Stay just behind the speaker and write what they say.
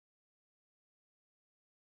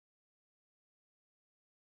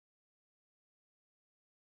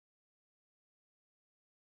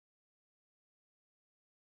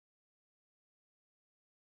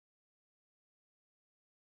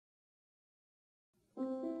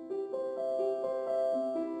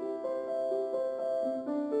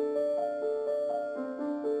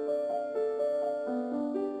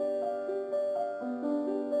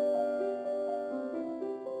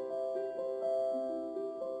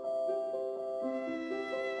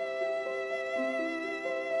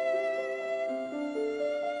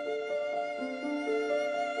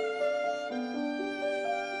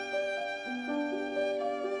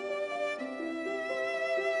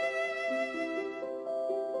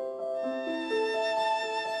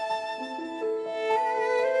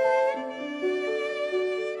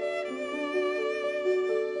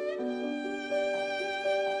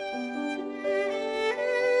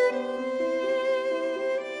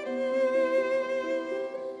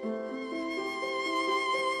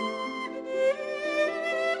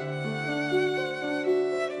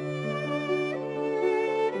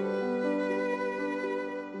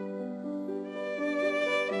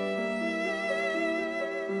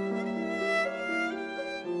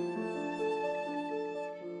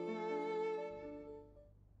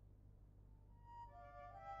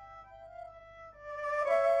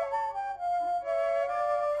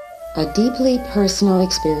A deeply personal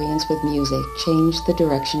experience with music changed the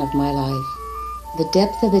direction of my life. The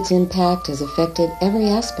depth of its impact has affected every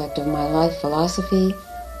aspect of my life philosophy,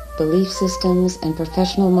 belief systems, and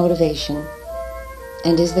professional motivation,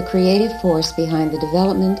 and is the creative force behind the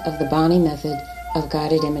development of the Bani method of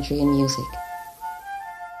guided imagery in music.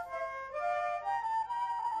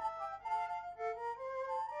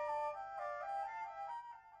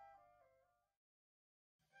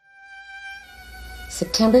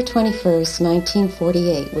 September 21st,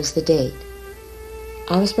 1948 was the date.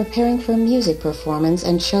 I was preparing for a music performance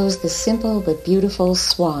and chose the simple but beautiful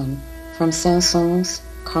Swan from Saint-Saëns'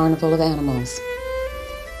 Carnival of Animals.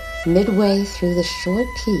 Midway through the short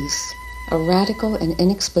piece, a radical and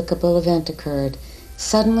inexplicable event occurred.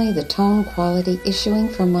 Suddenly, the tone quality issuing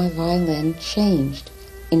from my violin changed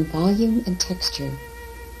in volume and texture.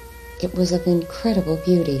 It was of incredible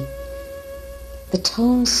beauty. The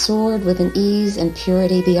tone soared with an ease and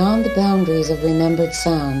purity beyond the boundaries of remembered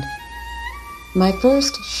sound. My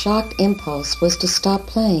first shocked impulse was to stop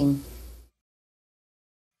playing.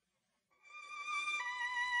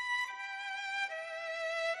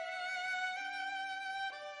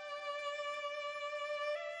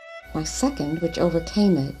 My second, which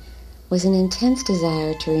overcame it, was an intense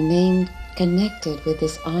desire to remain connected with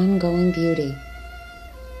this ongoing beauty.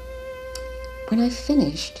 When I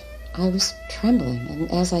finished, I was trembling, and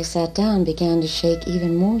as I sat down, began to shake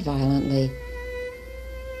even more violently.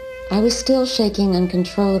 I was still shaking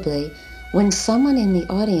uncontrollably when someone in the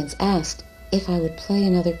audience asked if I would play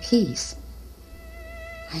another piece.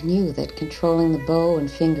 I knew that controlling the bow and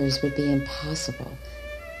fingers would be impossible,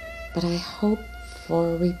 but I hoped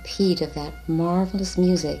for a repeat of that marvelous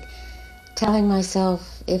music, telling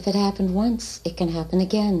myself if it happened once, it can happen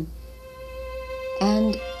again.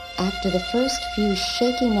 And after the first few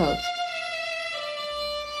shaky notes,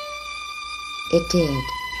 it did.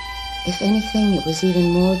 If anything, it was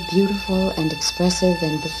even more beautiful and expressive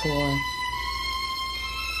than before.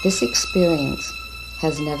 This experience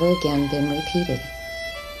has never again been repeated.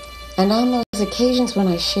 And on those occasions when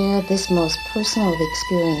I share this most personal of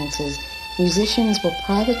experiences, musicians will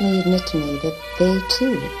privately admit to me that they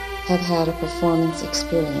too have had a performance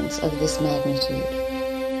experience of this magnitude.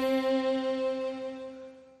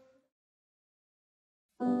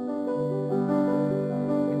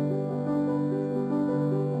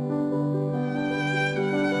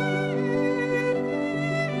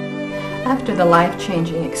 After the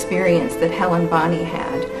life-changing experience that Helen Bani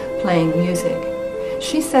had playing music,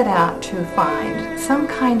 she set out to find some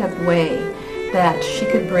kind of way that she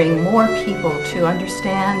could bring more people to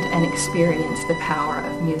understand and experience the power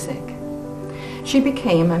of music. She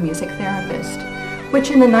became a music therapist, which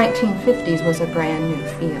in the 1950s was a brand new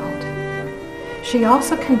field. She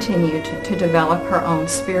also continued to develop her own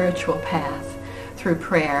spiritual path through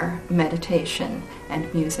prayer, meditation,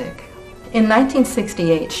 and music. In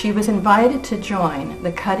 1968, she was invited to join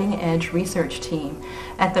the cutting-edge research team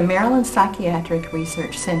at the Maryland Psychiatric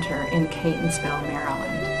Research Center in Catonsville, Maryland.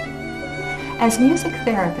 As music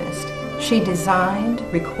therapist, she designed,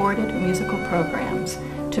 recorded musical programs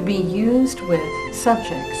to be used with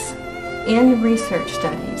subjects in research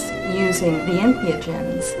studies using the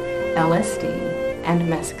entheogens, LSD, and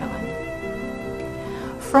mescaline.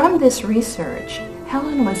 From this research,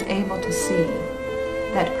 Helen was able to see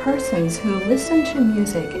that persons who listen to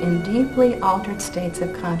music in deeply altered states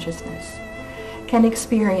of consciousness can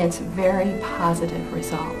experience very positive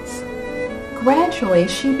results. Gradually,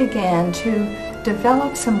 she began to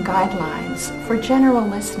develop some guidelines for general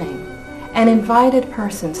listening and invited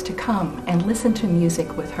persons to come and listen to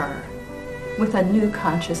music with her, with a new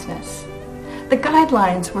consciousness. The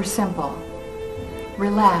guidelines were simple.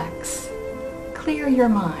 Relax, clear your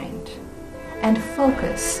mind, and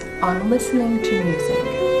focus on listening to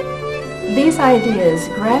music. These ideas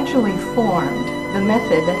gradually formed the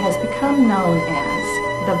method that has become known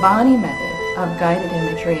as the Bani method of guided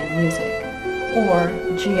imagery in music, or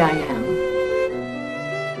GIM.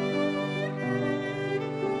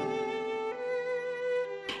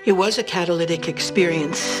 It was a catalytic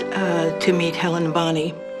experience to meet Helen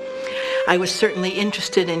Bani. I was certainly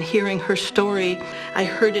interested in hearing her story. I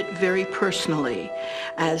heard it very personally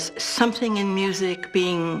as something in music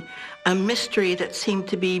being a mystery that seemed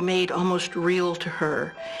to be made almost real to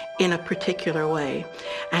her in a particular way.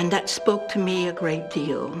 And that spoke to me a great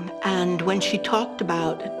deal. And when she talked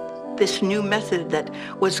about this new method that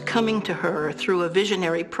was coming to her through a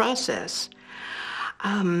visionary process,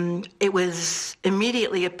 it was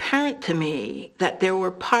immediately apparent to me that there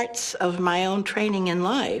were parts of my own training in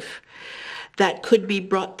life that could be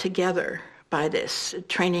brought together by this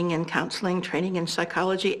training in counseling, training in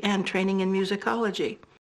psychology, and training in musicology.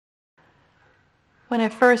 When I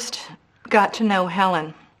first got to know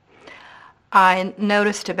Helen, I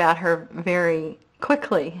noticed about her very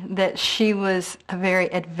quickly that she was a very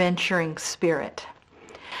adventuring spirit.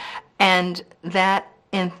 And that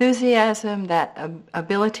enthusiasm, that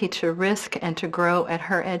ability to risk and to grow at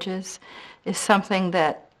her edges is something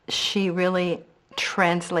that she really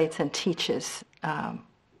translates and teaches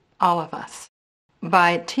all of us.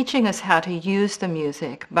 By teaching us how to use the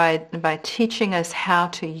music, by teaching us how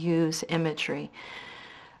to use imagery,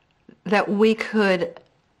 that we could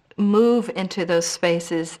move into those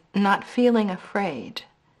spaces not feeling afraid,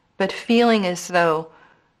 but feeling as though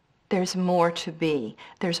there's more to be,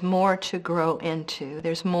 there's more to grow into,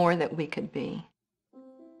 there's more that we could be.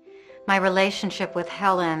 My relationship with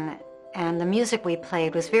Helen and the music we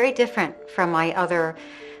played was very different from my other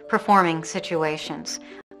performing situations.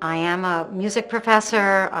 I am a music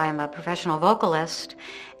professor, I'm a professional vocalist,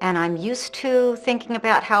 and I'm used to thinking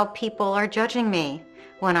about how people are judging me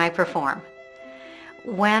when I perform.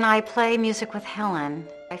 When I play music with Helen,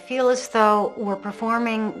 I feel as though we're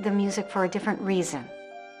performing the music for a different reason,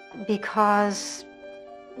 because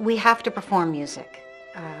we have to perform music.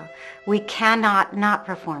 We cannot not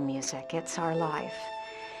perform music. It's our life.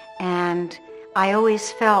 And I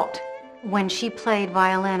always felt when she played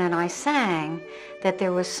violin and I sang that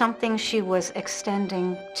there was something she was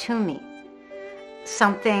extending to me,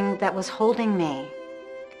 something that was holding me,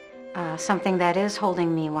 something that is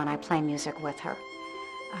holding me when I play music with her.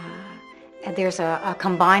 There's a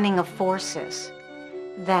combining of forces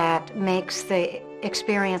that makes the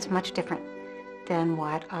experience much different than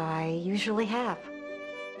what I usually have.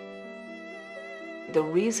 The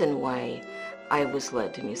reason why I was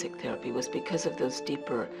led to music therapy was because of those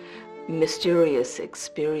deeper, mysterious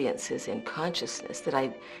experiences in consciousness that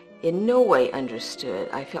I in no way understood.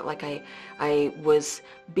 I felt like I was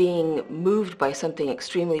being moved by something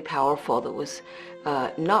extremely powerful that was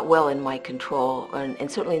not well in my control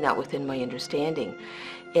and certainly not within my understanding.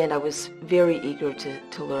 And I was very eager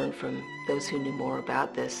to learn from those who knew more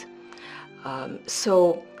about this.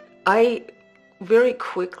 So I very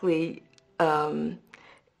quickly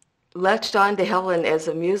latched on to Helen as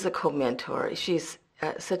a musical mentor. She's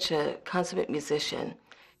such a consummate musician.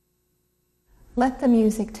 Let the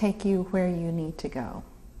music take you where you need to go.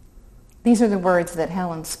 These are the words that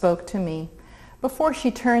Helen spoke to me before she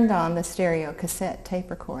turned on the stereo cassette tape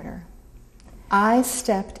recorder. I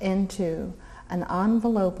stepped into an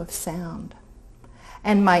envelope of sound,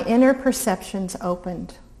 and my inner perceptions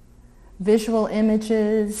opened. Visual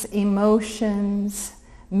images, emotions,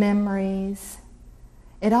 memories.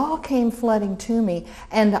 It all came flooding to me,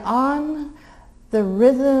 and on the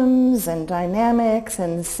rhythms and dynamics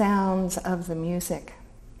and sounds of the music.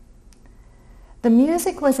 The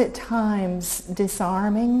music was at times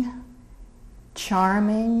disarming,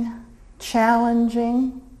 charming,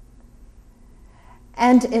 challenging,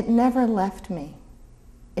 and it never left me.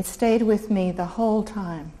 It stayed with me the whole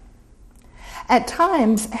time. At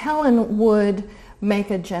times, Helen would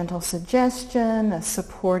make a gentle suggestion, a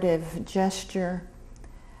supportive gesture,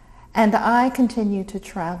 and I continued to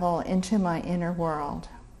travel into my inner world.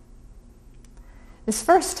 This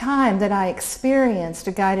first time that I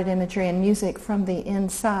experienced guided imagery and music from the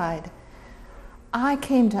inside, I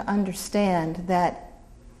came to understand that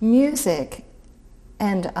music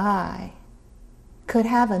and I could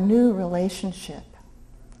have a new relationship.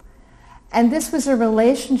 And this was a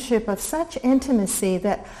relationship of such intimacy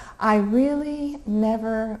that I really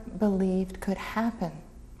never believed could happen.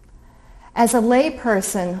 As a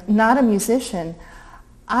layperson, not a musician,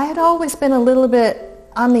 I had always been a little bit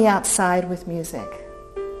on the outside with music.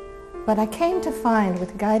 But I came to find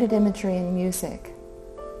with guided imagery and music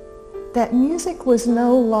that music was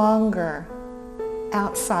no longer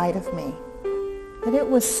outside of me, that it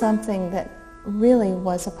was something that really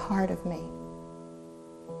was a part of me.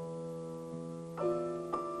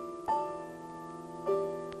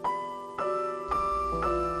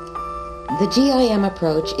 The GIM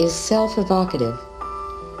approach is self-evocative.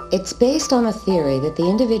 It's based on the theory that the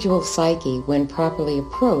individual psyche, when properly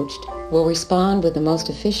approached, will respond with the most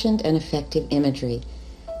efficient and effective imagery,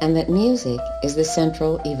 and that music is the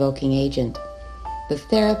central evoking agent. The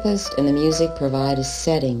therapist and the music provide a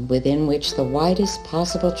setting within which the widest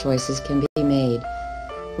possible choices can be made.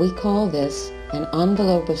 We call this an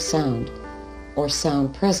envelope of sound, or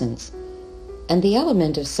sound presence. And the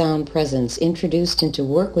element of sound presence introduced into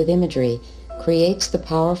work with imagery creates the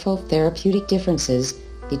powerful therapeutic differences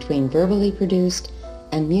between verbally produced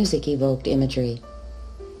and music-evoked imagery.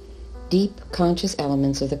 Deep conscious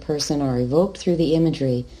elements of the person are evoked through the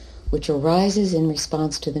imagery, which arises in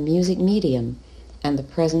response to the music medium and the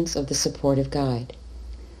presence of the supportive guide.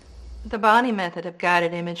 The Bani method of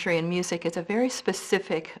guided imagery in music is a very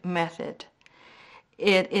specific method.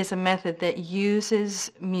 It is a method that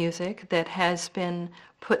uses music that has been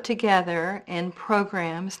put together in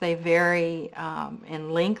programs. They vary in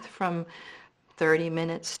length from 30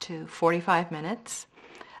 minutes to 45 minutes.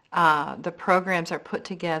 The programs are put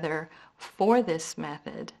together for this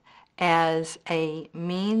method as a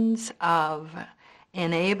means of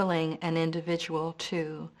enabling an individual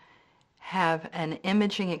to have an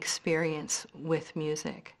imaging experience with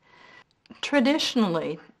music.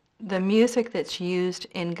 Traditionally, the music that's used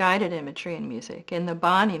in guided imagery in music, in the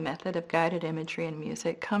Bani method of guided imagery in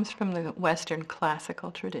music, comes from the Western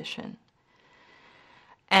classical tradition.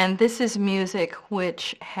 And this is music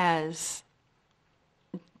which has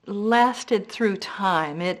lasted through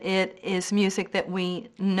time. It is music that we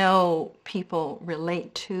know people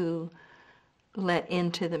relate to, let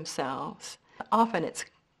into themselves. Often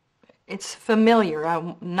it's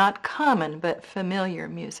familiar, not common, but familiar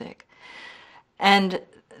music. And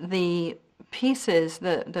the pieces,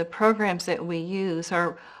 the programs that we use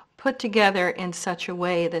are put together in such a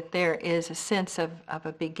way that there is a sense of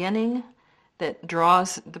a beginning that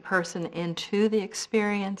draws the person into the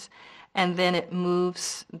experience, and then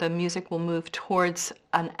the music will move towards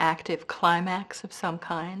an active climax of some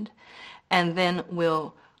kind, and then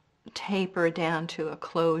will taper down to a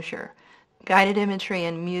closure. Guided imagery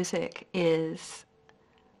in music is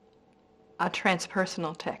a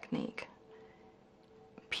transpersonal technique.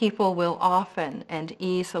 People will often and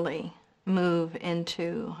easily move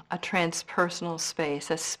into a transpersonal space,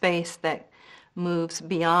 a space that moves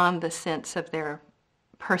beyond the sense of their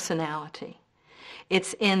personality.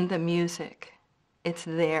 It's in the music. It's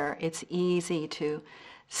there. It's easy to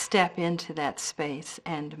step into that space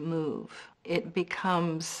and move. It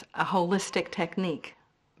becomes a holistic technique.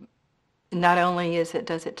 Not only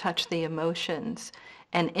does it touch the emotions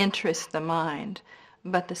and interest the mind,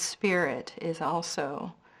 but the spirit is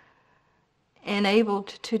also enabled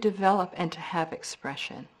to develop and to have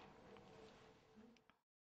expression.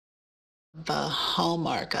 The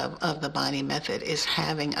hallmark of the Bani method is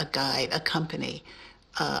having a guide accompany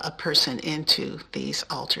a person into these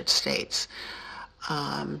altered states.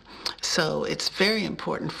 So it's very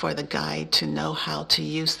important for the guide to know how to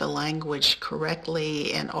use the language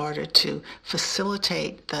correctly in order to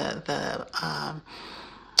facilitate the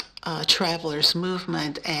traveler's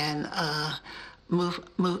movement and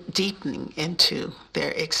move deepening into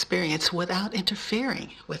their experience without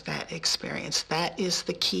interfering with that experience. That is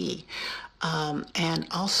the key. And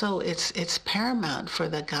also it's paramount for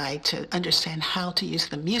the guide to understand how to use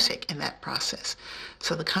the music in that process.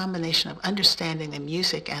 So the combination of understanding the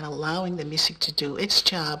music and allowing the music to do its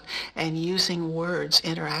job and using words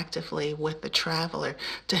interactively with the traveler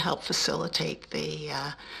to help facilitate the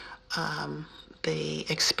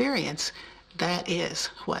experience, that is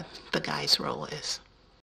what the guide's role is.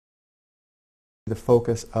 The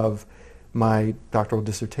focus of my doctoral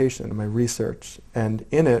dissertation, my research, and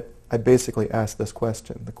in it I basically asked this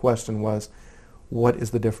question. The question was, what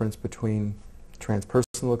is the difference between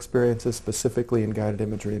transpersonal experiences, specifically in guided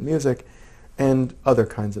imagery and music, and other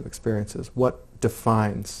kinds of experiences? What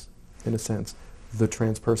defines, in a sense, the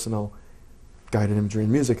transpersonal guided imagery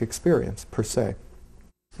and music experience, per se?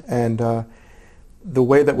 And the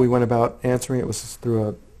way that we went about answering it was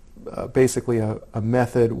through basically a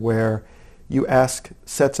method where you ask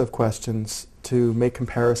sets of questions to make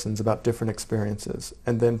comparisons about different experiences,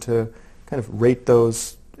 and then to kind of rate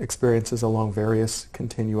those experiences along various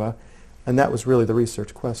continua. And that was really the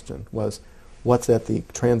research question, was what's at the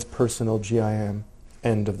transpersonal GIM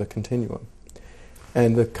end of the continuum?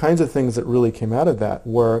 And the kinds of things that really came out of that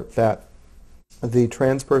were that the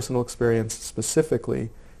transpersonal experience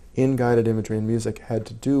specifically in guided imagery and music had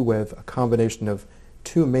to do with a combination of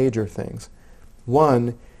two major things.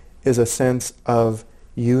 One is a sense of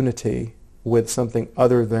unity with something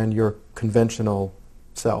other than your conventional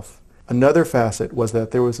self. Another facet was that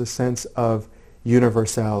there was a sense of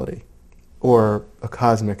universality, or a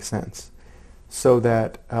cosmic sense, so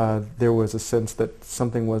that there was a sense that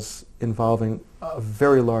something was involving a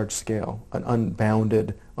very large scale, an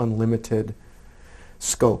unbounded, unlimited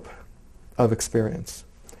scope of experience.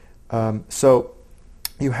 So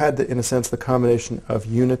you had, in a sense, the combination of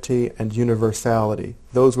unity and universality.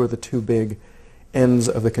 Those were the two big ends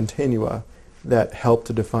of the continua that helped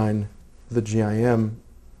to define the GIM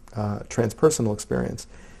transpersonal experience.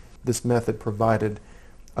 This method provided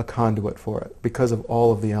a conduit for it because of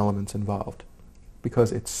all of the elements involved,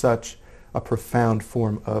 because it's such a profound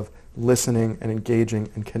form of listening and engaging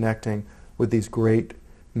and connecting with these great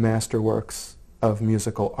masterworks of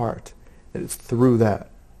musical art. It is through that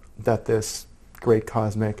this great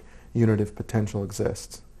cosmic unitive potential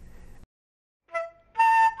exists.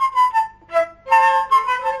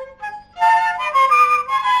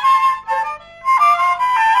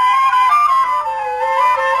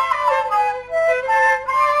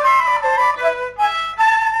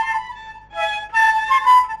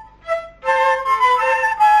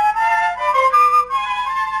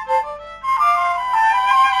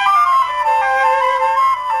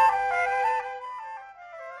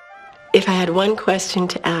 If I had one question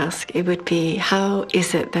to ask, it would be, how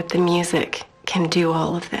is it that the music can do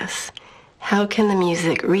all of this? How can the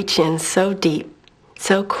music reach in so deep,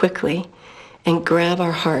 so quickly, and grab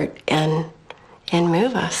our heart and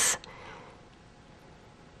move us?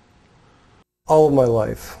 All of my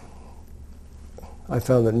life, I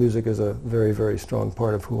found that music is a very, very strong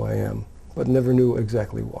part of who I am, but never knew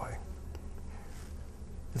exactly why.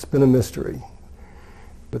 It's been a mystery.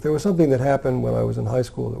 But there was something that happened when I was in high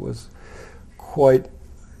school that was quite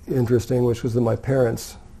interesting, which was that my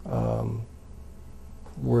parents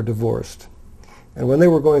were divorced. And when they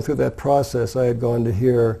were going through that process, I had gone to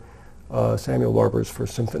hear Samuel Barber's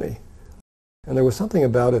First Symphony. And there was something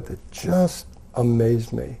about it that just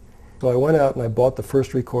amazed me. So I went out and I bought the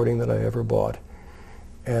first recording that I ever bought.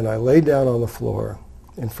 And I laid down on the floor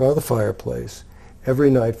in front of the fireplace every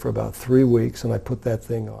night for about 3 weeks, and I put that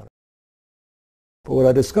thing on. But what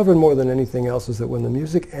I discovered more than anything else is that when the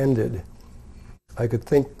music ended, I could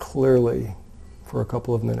think clearly for a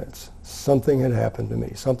couple of minutes. Something had happened to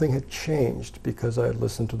me. Something had changed because I had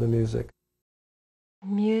listened to the music.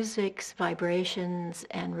 Music's vibrations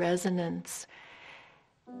and resonance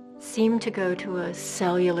seem to go to a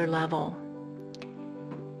cellular level,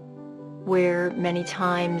 where many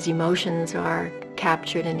times emotions are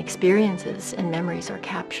captured and experiences and memories are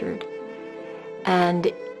captured.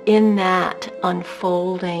 And in that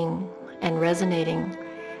unfolding and resonating,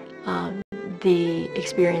 the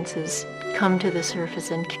experiences come to the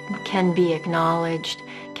surface and can be acknowledged,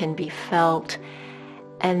 can be felt.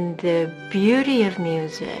 And the beauty of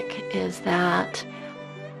music is that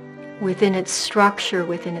within its structure,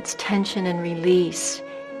 within its tension and release,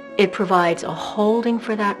 it provides a holding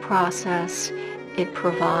for that process. It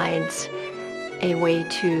provides a way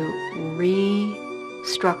to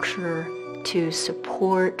restructure, to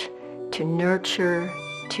support, to nurture,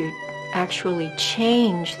 to actually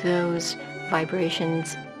change those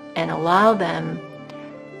vibrations and allow them,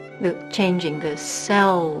 changing the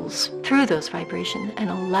cells through those vibrations, and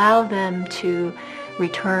allow them to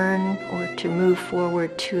return or to move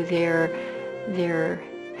forward to their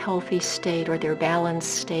healthy state or their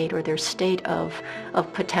balanced state or their state of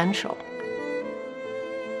potential.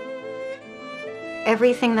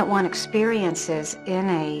 Everything that one experiences in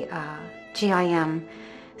a GIM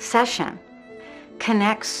session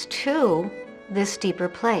connects to this deeper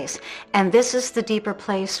place. And this is the deeper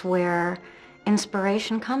place where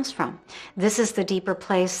inspiration comes from. This is the deeper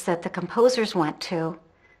place that the composers went to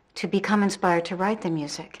become inspired to write the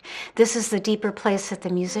music. This is the deeper place that the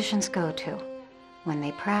musicians go to when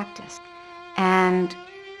they practice. And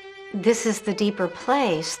this is the deeper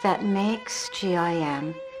place that makes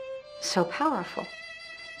GIM so powerful,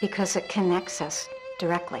 because it connects us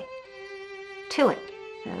directly to it.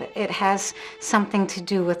 It has something to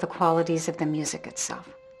do with the qualities of the music itself.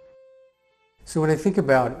 So when I think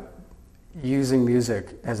about using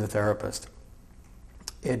music as a therapist,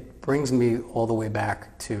 it brings me all the way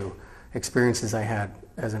back to experiences I had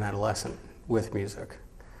as an adolescent with music.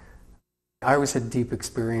 I always had deep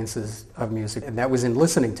experiences of music, and that was in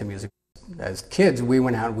listening to music. As kids, we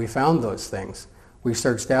went out and we found those things. We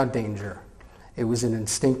searched out danger. It was an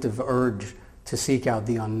instinctive urge to seek out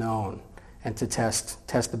the unknown and to test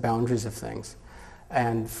the boundaries of things.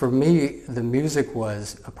 And for me, the music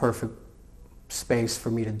was a perfect space for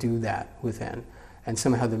me to do that within. And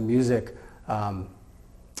somehow the music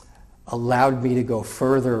allowed me to go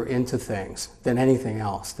further into things than anything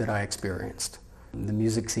else that I experienced. The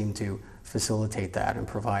music seemed to facilitate that and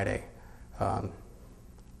provide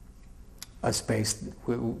a space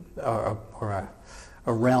or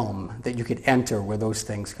a realm that you could enter where those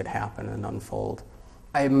things could happen and unfold.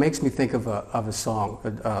 It makes me think of a song,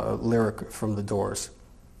 a lyric from The Doors.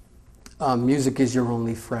 Music is your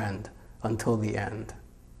only friend until the end.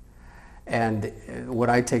 And what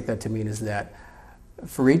I take that to mean is that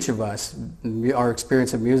for each of us, our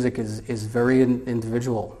experience of music is very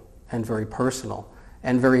individual and very personal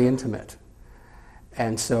and very intimate.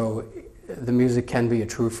 And so the music can be a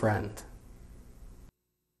true friend.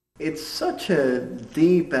 It's such a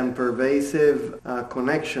deep and pervasive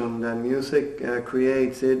connection that music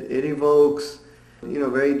creates. It evokes,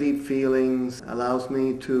 very deep feelings, allows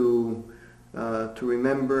me to to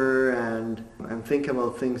remember and think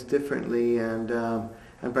about things differently, and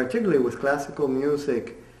particularly with classical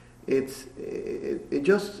music, it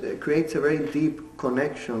just creates a very deep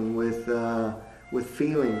connection with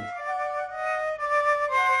feeling.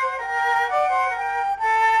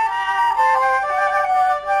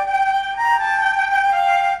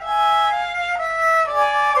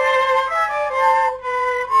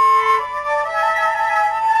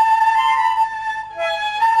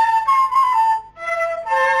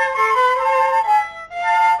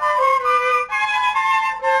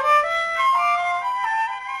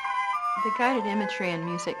 The guided imagery and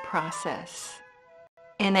music process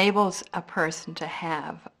enables a person to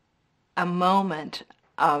have a moment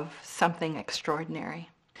of something extraordinary.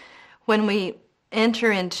 When we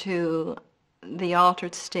enter into the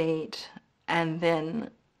altered state and then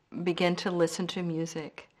begin to listen to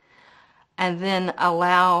music and then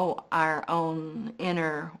allow our own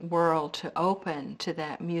inner world to open to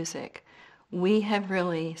that music, we have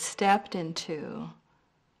really stepped into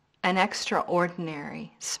an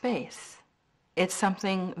extraordinary space. It's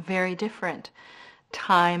something very different.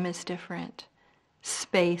 Time is different.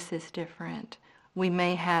 Space is different. We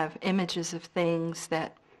may have images of things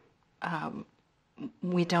that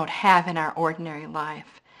we don't have in our ordinary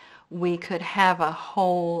life. We could have a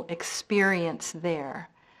whole experience there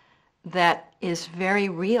that is very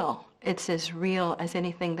real. It's as real as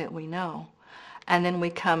anything that we know. And then we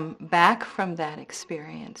come back from that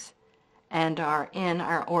experience and are in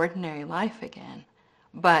our ordinary life again.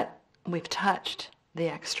 But we've touched the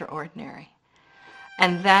extraordinary.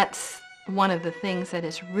 And that's one of the things that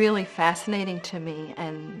is really fascinating to me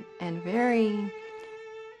and very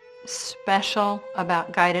special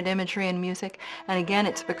about guided imagery and music. And again,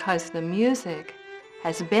 it's because the music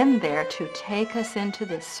has been there to take us into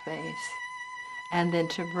this space and then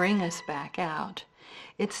to bring us back out.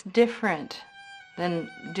 It's different than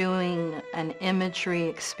doing an imagery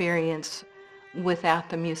experience without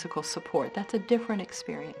the musical support. That's a different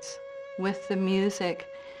experience. With the music,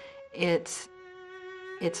 it's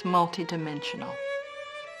multidimensional.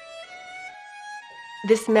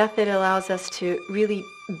 This method allows us to really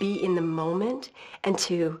be in the moment and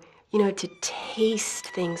to taste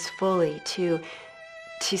things fully, to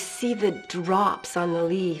see the drops on the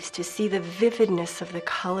leaves, to see the vividness of the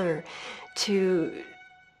color, to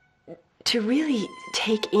really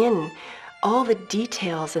take in all the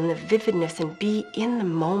details and the vividness and be in the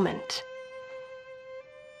moment.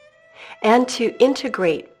 And to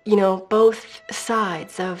integrate, both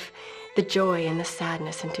sides of the joy and the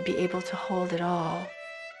sadness and to be able to hold it all.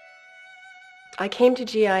 I came to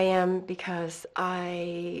GIM because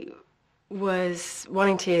I was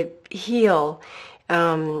wanting to heal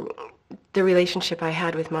the relationship I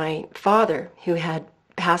had with my father, who had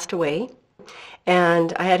passed away.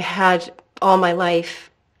 And I had all my life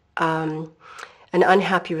an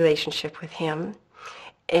unhappy relationship with him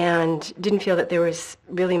and didn't feel that there was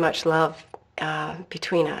really much love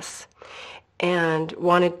between us, and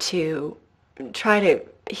wanted to try to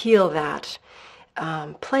heal that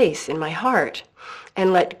place in my heart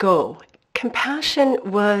and let go. Compassion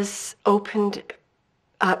was opened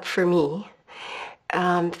up for me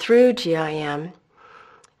through GIM.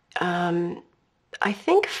 I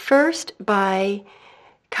think first by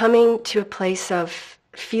coming to a place of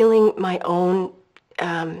feeling my own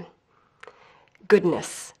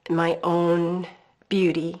goodness, my own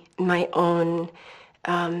beauty, my own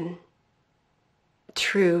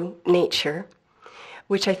true nature,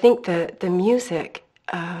 which I think the music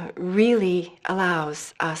really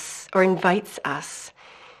allows us or invites us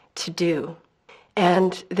to do.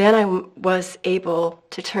 And then I was able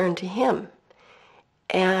to turn to him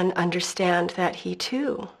and understand that he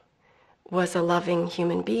too was a loving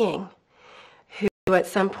human being who at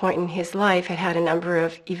some point in his life had a number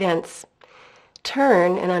of events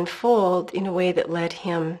turn and unfold in a way that led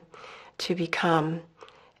him to become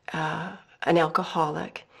an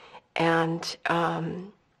alcoholic and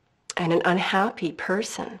an unhappy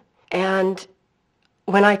person. And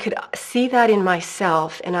when I could see that in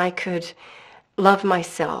myself and I could love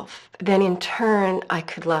myself, then in turn I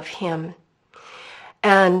could love him.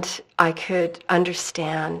 And I could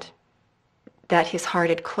understand that his heart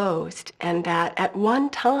had closed and that at one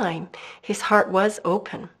time his heart was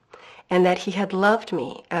open and that he had loved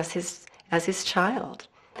me as his child.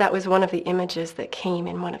 That was one of the images that came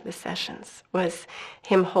in one of the sessions, was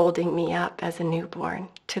him holding me up as a newborn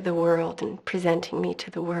to the world and presenting me to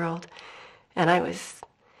the world. And I was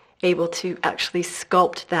able to actually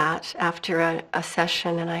sculpt that after a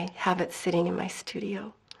session, and I have it sitting in my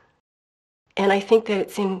studio. And I think that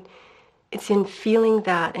it's in it's in feeling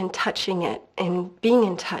that and touching it and being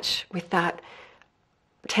in touch with that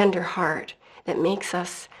tender heart that makes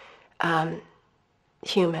us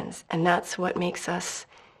humans. And that's what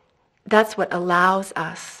allows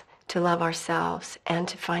us to love ourselves and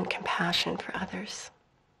to find compassion for others.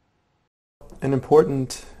 An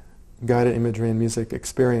important guided imagery and music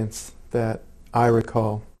experience that I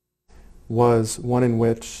recall was one in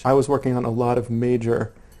which I was working on a lot of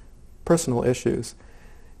major personal issues,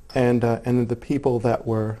 and the people that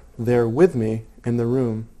were there with me in the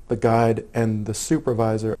room, the guide and the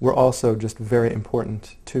supervisor, were also just very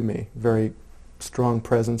important to me, very strong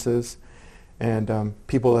presences, and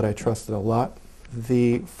people that I trusted a lot.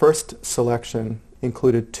 The first selection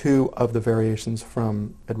included 2 of the variations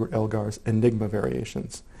from Edward Elgar's Enigma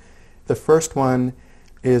variations. The first one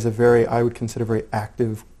is I would consider very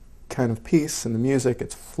active kind of piece in the music.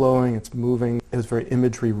 It's flowing, it's moving, it was very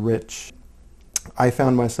imagery rich. I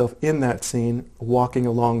found myself in that scene walking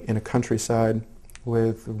along in a countryside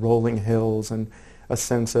with rolling hills and a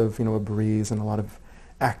sense of, a breeze and a lot of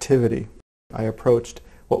activity. I approached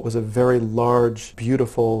what was a very large,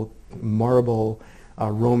 beautiful, marble,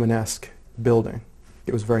 Romanesque building.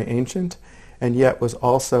 It was very ancient and yet was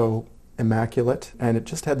also immaculate, and it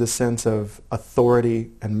just had this sense of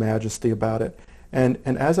authority and majesty about it. And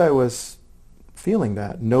as I was feeling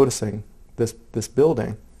that, noticing this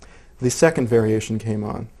building, the second variation came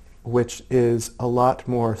on, which is a lot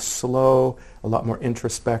more slow, a lot more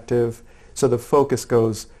introspective, so the focus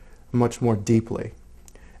goes much more deeply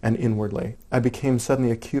and inwardly. I became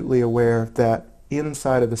suddenly acutely aware that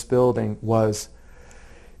inside of this building was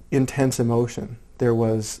intense emotion. There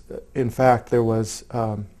was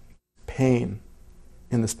pain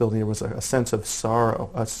in this building. There was a sense of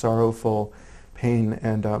sorrow, a sorrowful pain,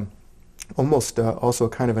 and almost also a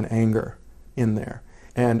kind of an anger in there.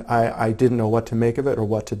 And I didn't know what to make of it or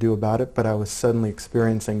what to do about it, but I was suddenly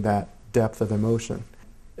experiencing that depth of emotion.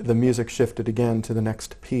 The music shifted again to the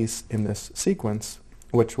next piece in this sequence,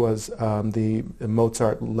 which was the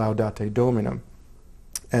Mozart Laudate Dominum.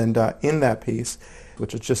 And in that piece,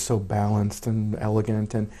 which is just so balanced and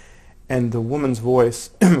elegant, and the woman's voice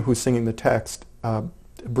who's singing the text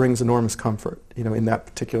brings enormous comfort, in that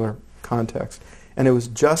particular context. And it was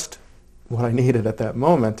just what I needed at that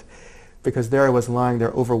moment, because there I was lying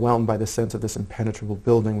there overwhelmed by the sense of this impenetrable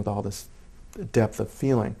building with all this depth of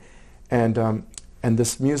feeling. And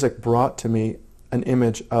this music brought to me an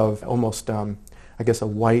image of almost, a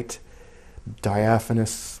white,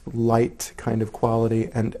 diaphanous, light kind of quality,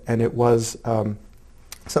 and it was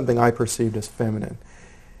something I perceived as feminine.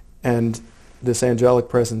 And this angelic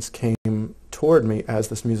presence came toward me as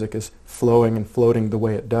this music is flowing and floating the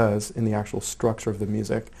way it does in the actual structure of the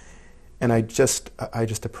music. And I just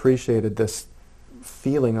appreciated this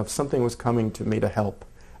feeling of something was coming to me to help.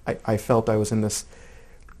 I felt I was in this,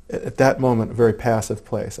 at that moment, a very passive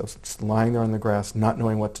place. I was just lying there on the grass, not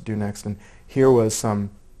knowing what to do next, and here was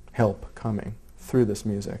some help coming through this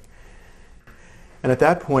music. And at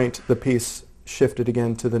that point, the piece shifted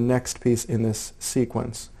again to the next piece in this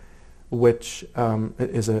sequence, which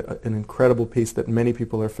is an incredible piece that many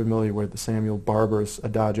people are familiar with, the Samuel Barber's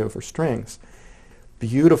Adagio for strings.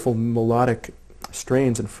 Beautiful melodic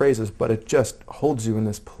strains and phrases, but it just holds you in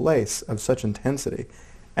this place of such intensity.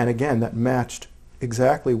 And again, that matched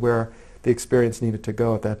exactly where the experience needed to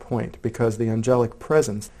go at that point, because the angelic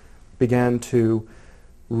presence began to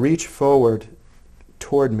reach forward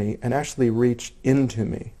toward me and actually reach into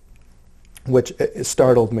me, which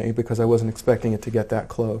startled me because I wasn't expecting it to get that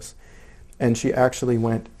close. And she actually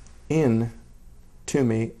went in to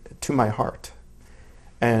me, to my heart,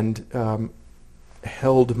 and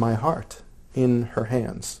held my heart in her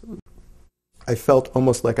hands. I felt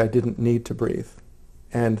almost like I didn't need to breathe,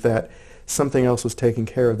 and that something else was taking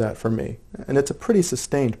care of that for me. And it's a pretty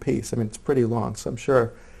sustained piece. I mean, it's pretty long, so I'm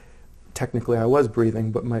sure technically I was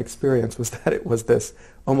breathing, but my experience was that it was this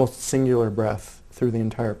almost singular breath through the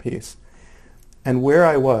entire piece. And where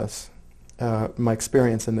I was, my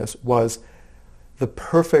experience in this was the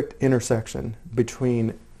perfect intersection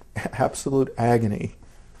between absolute agony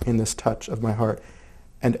in this touch of my heart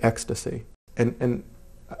and ecstasy. And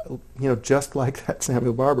just like that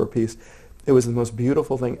Samuel Barber piece, it was the most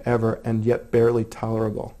beautiful thing ever and yet barely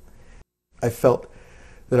tolerable. I felt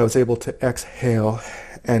that I was able to exhale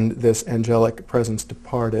and this angelic presence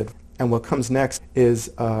departed. And what comes next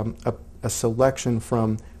is a selection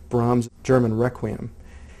from Brahms' German Requiem.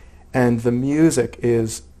 And the music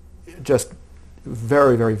is just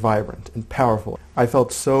very, very vibrant and powerful. I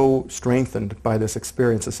felt so strengthened by this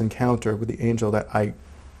experience, this encounter with the angel, that I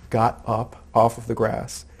got up off of the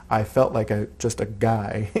grass. I felt like just a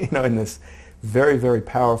guy, in this very, very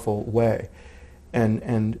powerful way,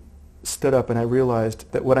 and stood up, and I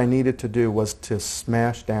realized that what I needed to do was to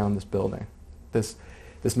smash down this building, this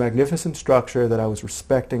magnificent structure that I was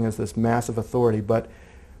respecting as this massive authority, but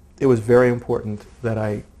it was very important that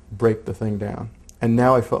I break the thing down. And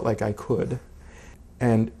now I felt like I could.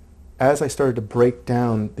 And as I started to break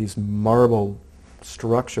down these marble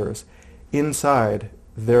structures, inside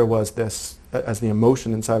there was this, as the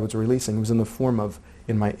emotion inside was releasing, it was in the form of,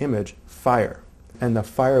 in my image, fire. And the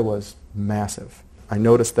fire was massive. I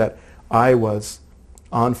noticed that I was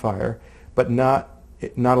on fire, but not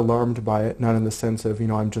alarmed by it, not in the sense of,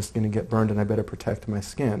 I'm just going to get burned and I better protect my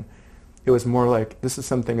skin. It was more like, this is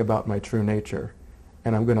something about my true nature,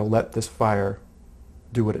 and I'm going to let this fire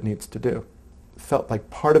do what it needs to do. It felt like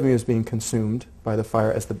part of me was being consumed by the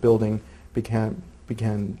fire as the building began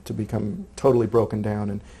to become totally broken down,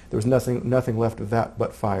 and there was nothing left of that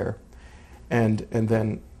but fire. And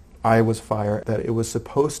then I was fire, that it was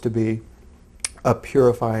supposed to be a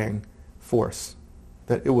purifying force,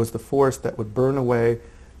 that it was the force that would burn away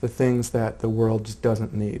the things that the world just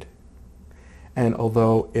doesn't need. And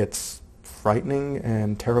although it's frightening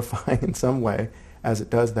and terrifying in some way as it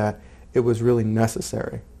does that, it was really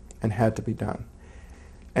necessary and had to be done.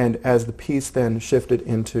 And as the piece then shifted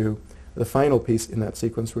into the final piece in that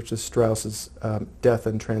sequence, which is Strauss's Death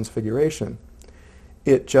and Transfiguration,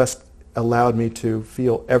 it just allowed me to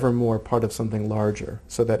feel ever more part of something larger,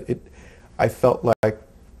 so that I felt like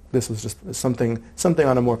this was just something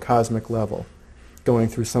on a more cosmic level, going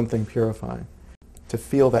through something purifying. To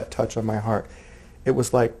feel that touch on my heart, it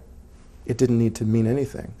was like it didn't need to mean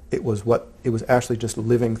anything. It was actually just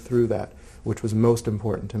living through that, which was most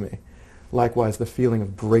important to me. Likewise, the feeling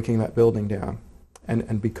of breaking that building down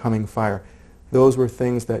and becoming fire. Those were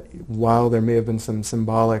things that, while there may have been some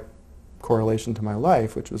symbolic correlation to my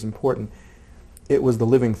life, which was important, it was the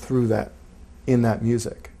living through that in that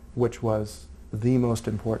music, which was the most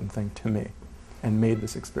important thing to me and made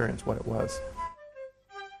this experience what it was.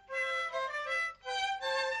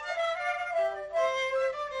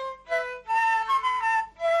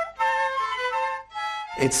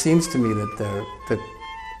 It seems to me that the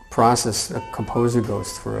process a composer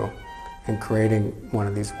goes through in creating one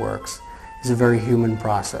of these works is a very human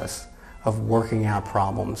process of working out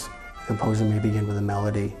problems. The composer may begin with a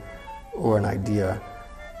melody or an idea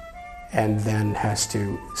and then has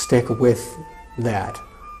to stick with that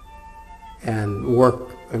and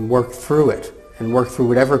work through it and work through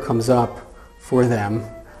whatever comes up for them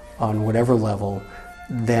on whatever level.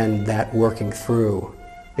 Then that working through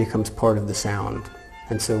becomes part of the sound.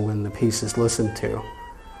 And so when the piece is listened to,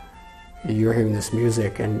 you're hearing this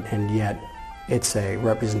music, and yet it's a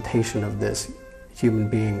representation of this human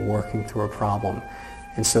being working through a problem.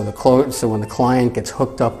 And so when the client gets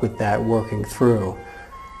hooked up with that working through,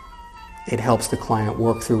 it helps the client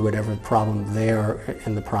work through whatever problem they're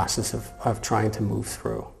in the process of trying to move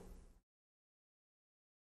through.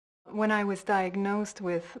 When I was diagnosed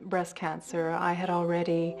with breast cancer, I had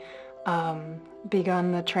already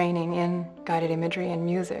begun the training in guided imagery and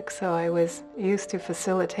music, so I was used to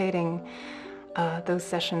facilitating those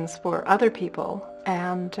sessions for other people,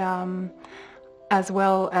 and as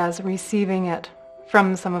well as receiving it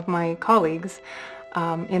from some of my colleagues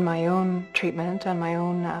in my own treatment and my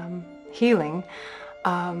own healing.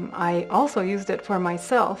 I also used it for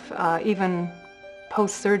myself, even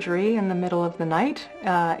post-surgery in the middle of the night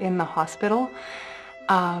in the hospital.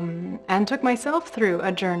 And took myself through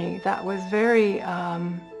a journey that was very,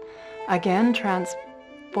 again,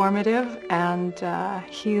 transformative and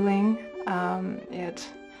healing. It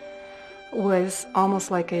was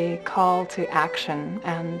almost like a call to action,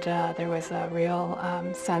 and there was a real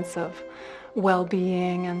sense of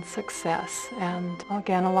well-being and success, and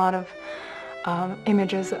again, a lot of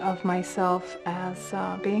images of myself as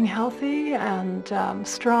being healthy and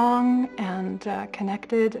strong and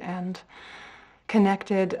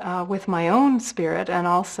connected with my own spirit, and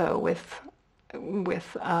also with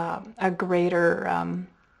a greater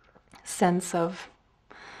sense of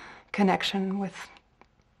connection with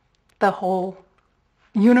the whole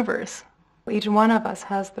universe. Each one of us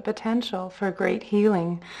has the potential for great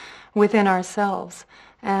healing within ourselves,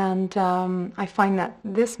 and I find that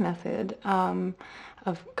this method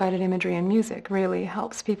of guided imagery and music really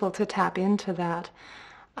helps people to tap into that.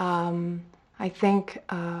 I think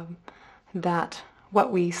that what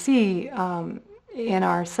we see in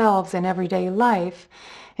ourselves in everyday life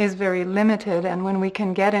is very limited, and when we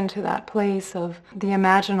can get into that place of the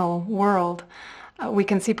imaginal world, we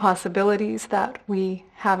can see possibilities that we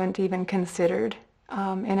haven't even considered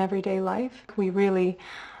in everyday life. We really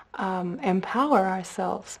empower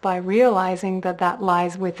ourselves by realizing that that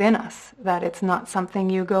lies within us, that it's not something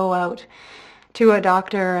you go out to a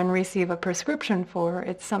doctor and receive a prescription for.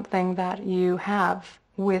 It's something that you have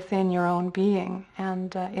within your own being,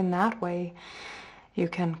 and in that way you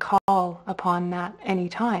can call upon that any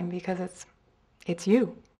time because it's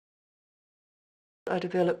you. I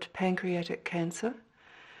developed pancreatic cancer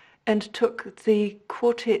and took the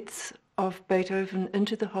quartets of Beethoven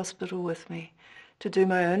into the hospital with me to do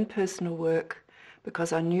my own personal work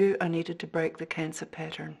because I knew I needed to break the cancer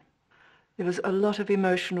pattern. There was a lot of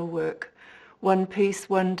emotional work. One piece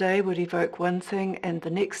one day would evoke one thing, and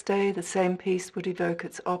the next day the same piece would evoke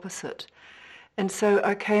its opposite. And so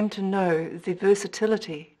I came to know the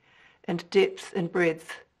versatility and depth and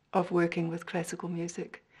breadth of working with classical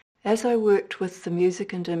music. As I worked with the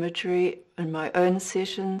music and imagery in my own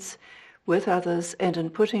sessions, with others, and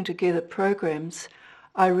in putting together programs,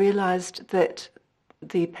 I realized that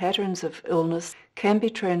the patterns of illness can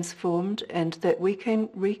be transformed and that we can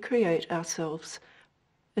recreate ourselves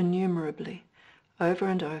innumerably, over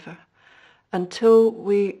and over, until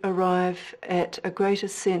we arrive at a greater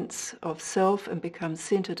sense of self and become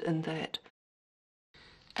centered in that.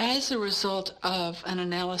 As a result of an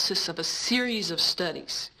analysis of a series of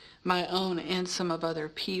studies, my own and some of other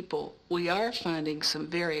people, we are finding some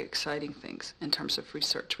very exciting things in terms of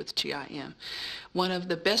research with GIM. One of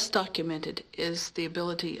the best documented is the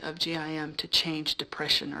ability of GIM to change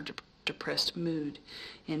depression or depressed mood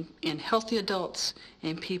in healthy adults,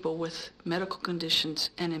 in people with medical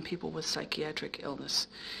conditions, and in people with psychiatric illness.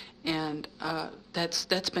 And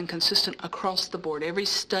that's been consistent across the board. Every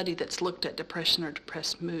study that's looked at depression or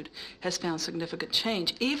depressed mood has found significant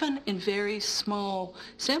change, even in very small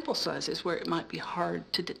sample sizes where it might be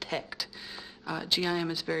hard to detect.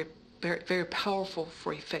 GIM is very, very, very powerful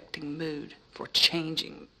for affecting mood, for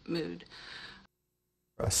changing mood.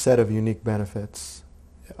 A set of unique benefits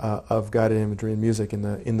of guided imagery and music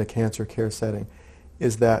in the cancer care setting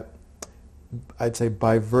is that, I'd say,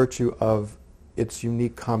 by virtue of its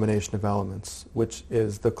unique combination of elements, which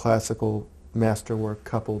is the classical masterwork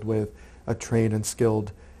coupled with a trained and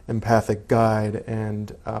skilled empathic guide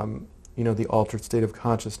and the altered state of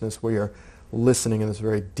consciousness where you're listening in this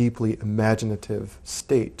very deeply imaginative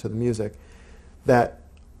state to the music, that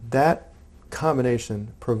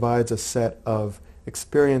combination provides a set of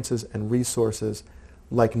experiences and resources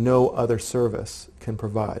like no other service can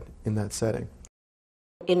provide in that setting.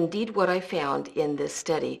 Indeed, what I found in this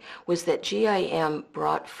study was that GIM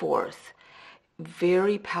brought forth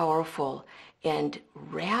very powerful and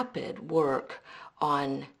rapid work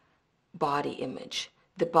on body image,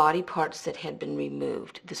 the body parts that had been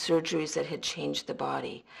removed, the surgeries that had changed the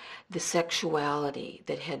body, the sexuality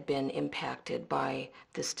that had been impacted by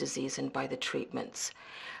this disease and by the treatments,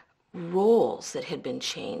 roles that had been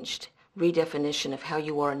changed, redefinition of how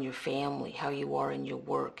you are in your family, how you are in your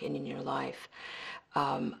work and in your life,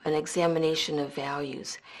 an examination of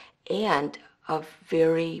values, and a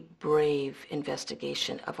very brave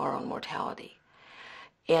investigation of our own mortality.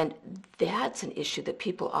 And that's an issue that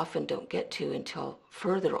people often don't get to until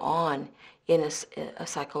further on in a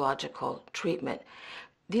psychological treatment.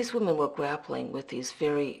 These women were grappling with these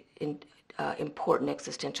very important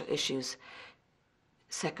existential issues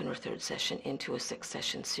second or third session into a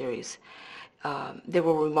 6-session series. There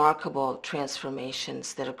were remarkable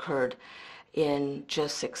transformations that occurred in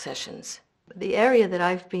just 6 sessions. The area that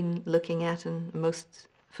I've been looking at and most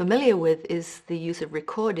familiar with is the use of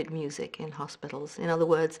recorded music in hospitals. In other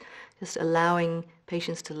words, just allowing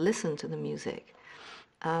patients to listen to the music.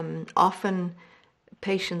 Often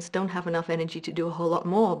patients don't have enough energy to do a whole lot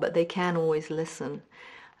more, but they can always listen.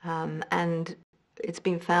 And it's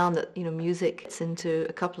been found that music fits into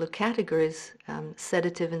a couple of categories,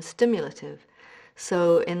 sedative and stimulative.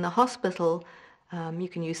 So in the hospital, you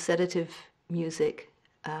can use sedative music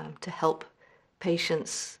to help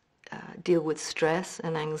patients deal with stress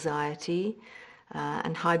and anxiety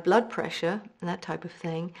and high blood pressure and that type of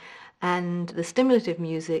thing. And the stimulative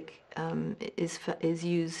music is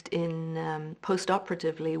used in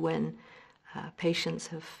post-operatively when patients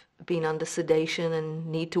have been under sedation and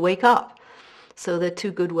need to wake up. So there are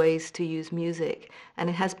 2 good ways to use music. And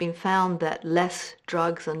it has been found that less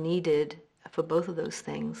drugs are needed for both of those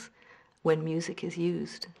things when music is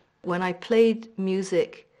used. When I played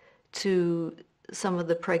music to some of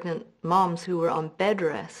the pregnant moms who were on bed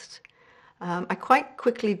rest, I quite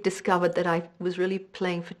quickly discovered that I was really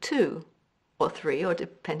playing for 2 or 3, or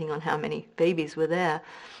depending on how many babies were there.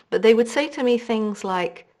 But they would say to me things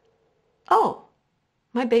like, "Oh,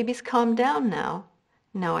 my baby's calmed down now.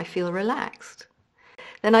 Now I feel relaxed."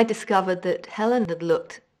 Then I discovered that Helen had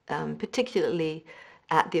looked particularly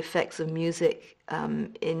at the effects of music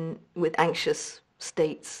with anxious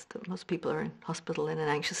states. Most people are in hospital in an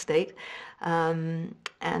anxious state. And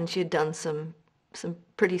she had done some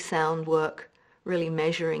pretty sound work, really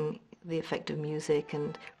measuring the effect of music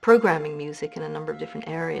and programming music in a number of different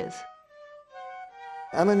areas.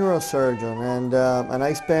 I'm a neurosurgeon, and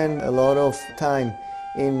I spend a lot of time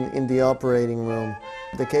in the operating room.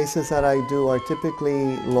 The cases that I do are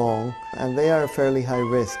typically long, and they are fairly high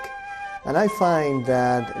risk. And I find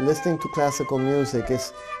that listening to classical music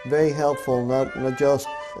is very helpful, not just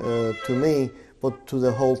to me, but to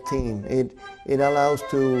the whole team. It allows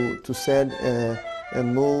to set a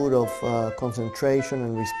mood of concentration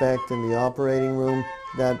and respect in the operating room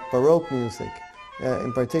that Baroque music,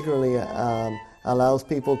 in particularly, allows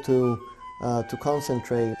people to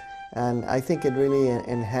concentrate. And I think it really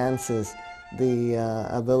enhances the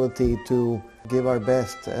ability to give our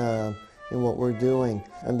best in what we're doing.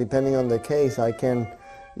 And depending on the case, I can,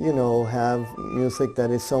 have music that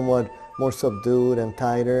is somewhat more subdued and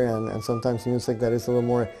tighter, and sometimes music that is a little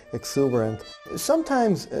more exuberant.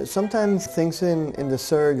 Sometimes things in the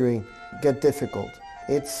surgery get difficult.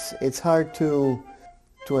 It's hard to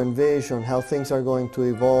envision how things are going to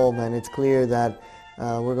evolve, and it's clear that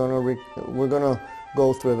we're gonna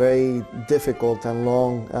go through a very difficult and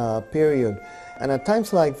long period. And at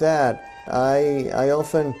times like that, I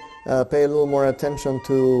often pay a little more attention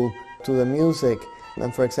to the music.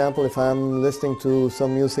 And for example, if I'm listening to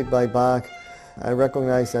some music by Bach, I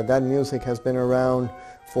recognize that music has been around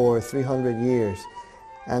for 300 years,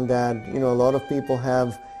 and that a lot of people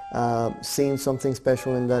have seen something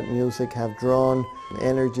special in that music, have drawn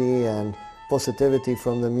energy and positivity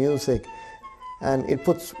from the music, and it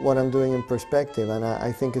puts what I'm doing in perspective, and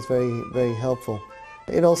I think it's very, very helpful.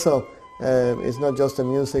 It also is not just the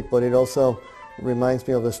music, but it also reminds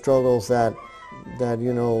me of the struggles that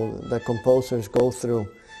composers go through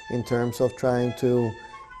in terms of trying to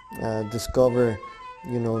discover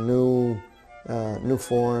new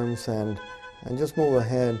forms and just move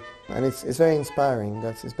ahead. And it's very inspiring.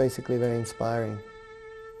 It's basically very inspiring.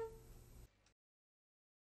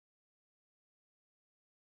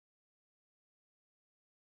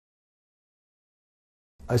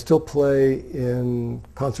 I still play in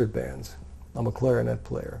concert bands. I'm a clarinet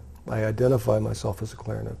player. I identify myself as a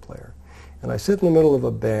clarinet player. And I sit in the middle of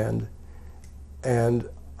a band, and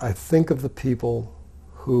I think of the people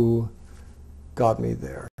who got me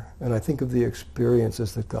there. And I think of the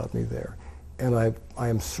experiences that got me there. And I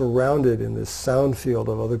am surrounded in this sound field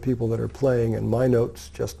of other people that are playing, and my note's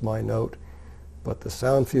just my note. But the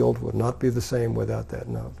sound field would not be the same without that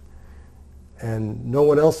note. And no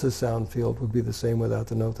one else's sound field would be the same without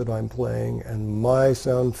the note that I'm playing, and my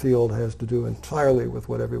sound field has to do entirely with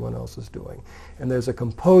what everyone else is doing. And there's a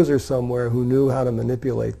composer somewhere who knew how to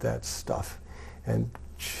manipulate that stuff. And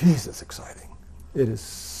geez, it's exciting. It is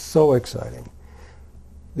so exciting.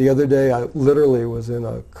 The other day I literally was in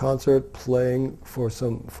a concert playing for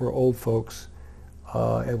old folks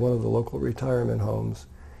at one of the local retirement homes,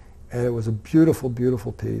 and it was a beautiful,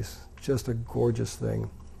 beautiful piece, just a gorgeous thing.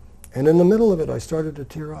 And in the middle of it, I started to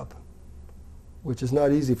tear up, which is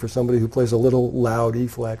not easy for somebody who plays a little loud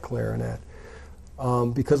E-flat clarinet.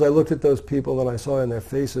 Because I looked at those people and I saw in their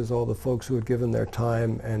faces all the folks who had given their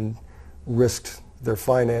time and risked their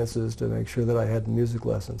finances to make sure that I had music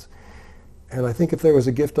lessons. And I think if there was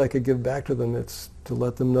a gift I could give back to them, it's to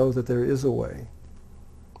let them know that there is a way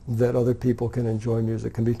that other people can enjoy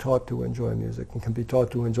music, can be taught to enjoy music, and can be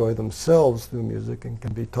taught to enjoy themselves through music, and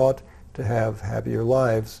can be taught to have happier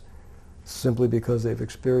lives simply because they've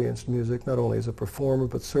experienced music, not only as a performer,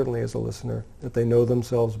 but certainly as a listener, that they know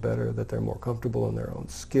themselves better, that they're more comfortable in their own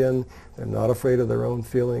skin, they're not afraid of their own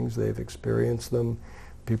feelings, they've experienced them,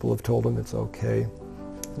 people have told them it's okay.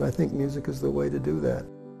 And I think music is the way to do that.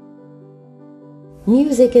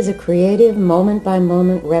 Music is a creative,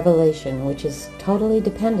 moment-by-moment revelation which is totally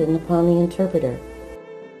dependent upon the interpreter.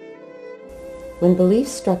 When belief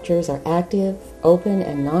structures are active, open,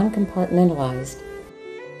 and non-compartmentalized,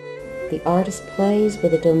 the artist plays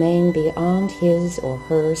with a domain beyond his or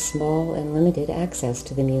her small and limited access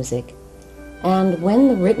to the music. And when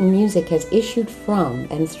the written music has issued from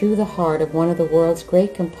and through the heart of one of the world's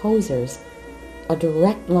great composers, a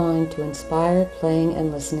direct line to inspire playing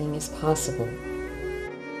and listening is possible.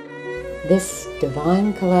 This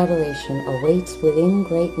divine collaboration awaits within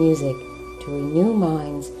great music to renew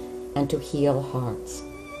minds and to heal hearts.